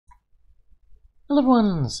Hello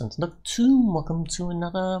everyone, Santa Nook 2, welcome to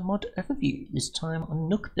another mod overview, this time on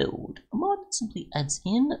NookBuild. A mod that simply adds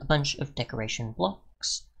in a bunch of decoration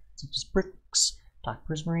blocks, such as bricks, dark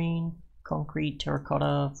prismarine, concrete,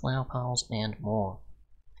 terracotta, flower piles, and more.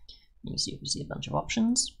 You see a bunch of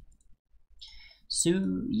options.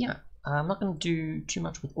 So yeah, I'm not going to do too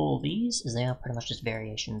much with all of these, as they are pretty much just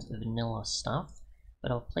variations of vanilla stuff,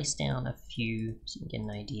 but I'll place down a few so you can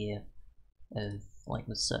get an idea of, like,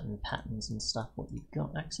 with certain patterns and stuff, what you've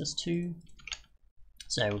got access to.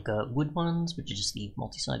 So we've got wood ones, which are just the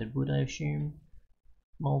multi-sided wood, I assume,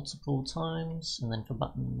 multiple times, and then for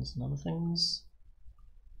buttons and other things,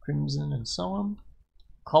 crimson and so on.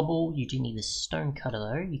 Cobble, you do need a stone cutter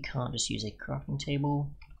though, you can't just use a crafting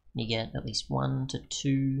table. You get at least 1 to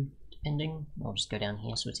 2 depending. I'll just go down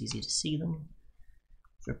here so it's easier to see them.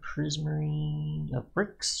 For prismarine,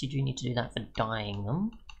 bricks, you do need to do that for dyeing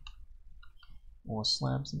them, or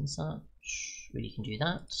slabs and such, but you can do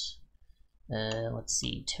that. Let's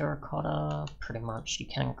see, terracotta, pretty much you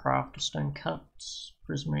can craft a stone cut.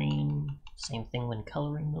 Prismarine, same thing when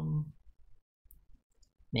colouring them.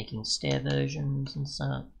 Making stair versions and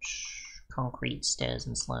such. Concrete, stairs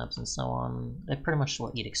and slabs and so on. They're pretty much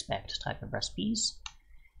what you'd expect type of recipes.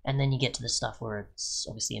 And then you get to the stuff where it's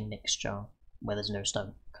obviously a mixture, where there's no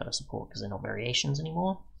stone cutter support because they're not variations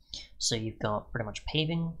anymore. So you've got pretty much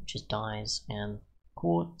paving, which is dyes and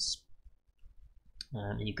quartz.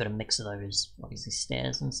 You've got a mix of those, obviously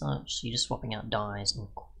stairs and such. So you're just swapping out dyes and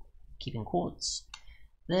keeping quartz.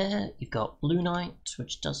 There you've got blue night,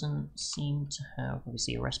 which doesn't seem to have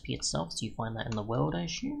obviously a recipe itself, so you find that in the world, I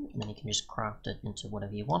assume, and then you can just craft it into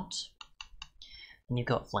whatever you want. And you've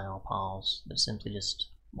got flower piles that are simply just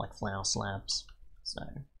like flower slabs. So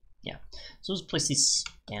yeah, so let's place these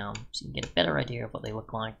down so you can get a better idea of what they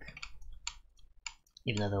look like,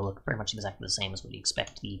 even though they'll look pretty much exactly the same as what you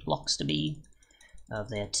expect the blocks to be of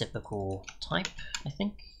their typical type, I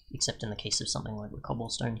think, except in the case of something like the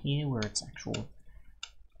cobblestone here, where it's actual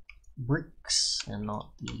bricks and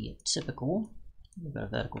not the typical. We've got a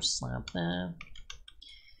vertical slab there.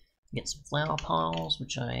 Get some flower piles,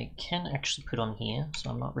 which I can actually put on here,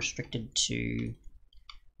 so I'm not restricted to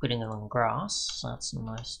putting it on grass, so that's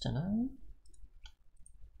nice to know.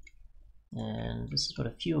 And this is what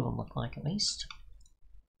a few of them look like, at least.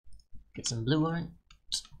 Get some blue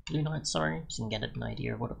night, sorry, so you can get an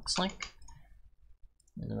idea of what it looks like.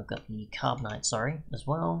 And then we've got the carbonite, sorry, as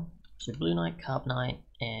well. So blue night, carbonite,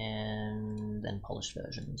 and then polished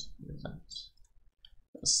versions. There's that.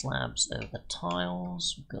 Got the slabs of the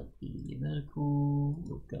tiles, we've got the vertical,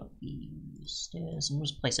 we've got the stairs, and we'll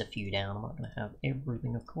just place a few down. I'm not going to have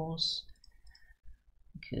everything, of course,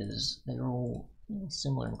 because they're all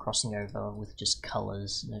similar in crossing over with just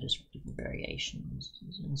colours, and they're just different variations.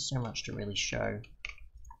 There's so much to really show.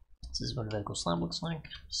 This is what a vertical slab looks like.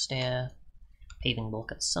 Stair, paving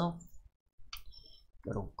block itself,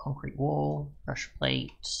 got a concrete wall, brush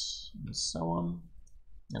plate, and so on.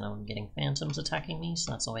 And I'm getting phantoms attacking me, so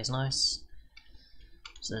that's always nice.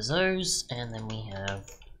 So there's those, and then we have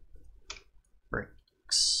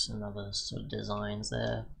bricks and other sort of designs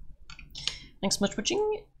there. Thanks so much for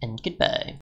watching, and goodbye.